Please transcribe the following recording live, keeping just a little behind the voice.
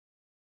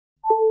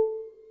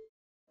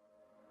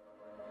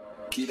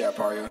Keep that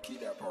Paryo. Keep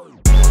that Paryo.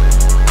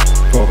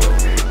 Whoa,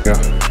 yeah,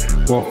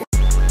 whoa.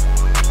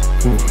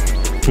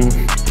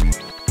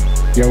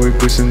 Yeah, we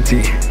pushing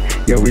T.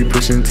 Yeah, we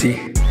pushing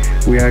T.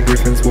 We at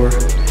Griffin's Wharf.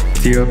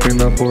 T up in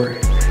the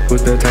port.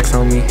 Put the tax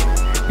on me.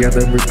 Yeah,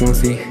 the Brits gon'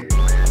 see.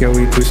 Yeah,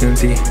 we pushing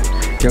T.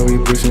 Yeah, we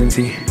pushing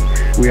T.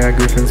 We at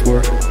Griffin's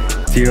Wharf.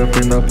 T up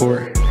in the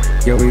port.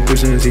 Yeah, we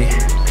pushing T.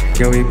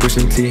 Yeah, we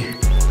pushing T.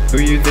 Who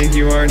you think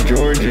you are,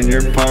 George, and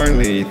you're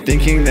parli?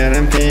 Thinking that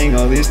I'm paying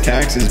all these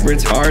taxes,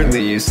 Brits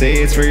hardly. You say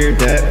it's for your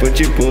debt, but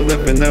you pulled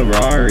up in the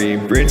rarri.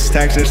 Brits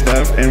tax their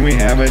stuff, and we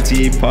have a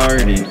tea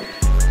party.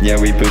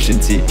 Yeah, we pushing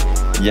tea.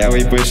 Yeah,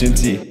 we pushing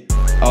tea.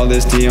 All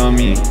this tea on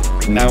me,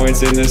 now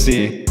it's in the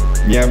sea.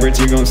 Yeah, Brits,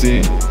 you gon' see.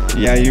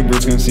 Yeah, you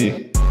Brits gon'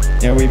 see.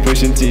 Yeah, we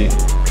pushing tea.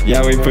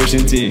 Yeah, we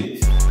pushing tea.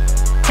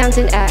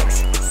 Counting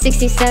acts,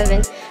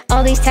 67.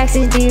 All these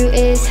taxes do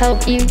is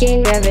help you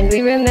gain revenue.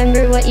 We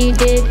remember what you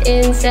did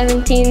in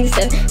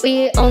 1707.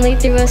 We only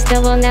threw a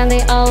snowball, now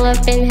they all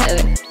up in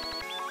heaven.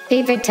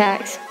 Paper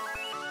tax,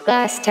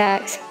 glass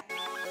tax,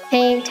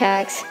 paint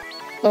tax,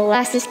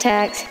 molasses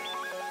tax,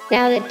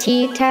 now the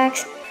tea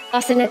tax,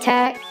 lost an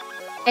attack.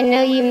 I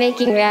know you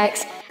making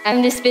racks,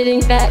 I'm just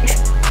spitting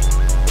facts.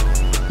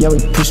 Yeah, we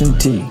pushing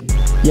T.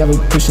 Yeah, we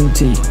pushing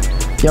T.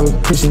 Yeah, we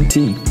pushing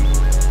T.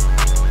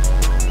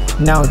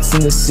 Now it's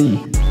in the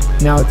sea.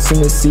 Now it's in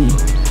the sea.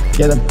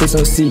 Yeah, the Brits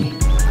don't see.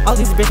 All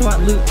these bitches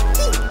want loot.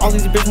 All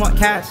these bitches want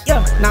cash.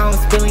 Yeah. Now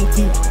I'm spilling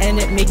tea and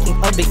it making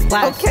a big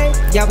splash. Okay.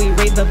 Yeah, we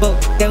raid the boat,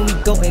 then we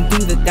go and do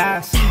the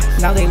dash.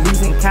 Now they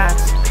losing cash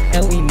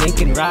and we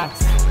making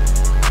racks.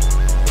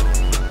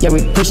 Yeah,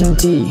 we pushing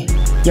T.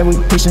 Yeah, we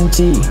pushing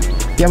T.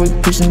 Yeah, we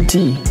pushing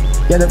T.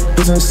 Yeah, the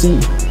Brits don't see.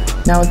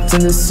 Now it's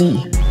in the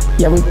sea.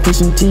 Yeah, we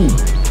pushing T.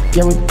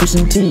 Yeah, we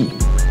pushing T.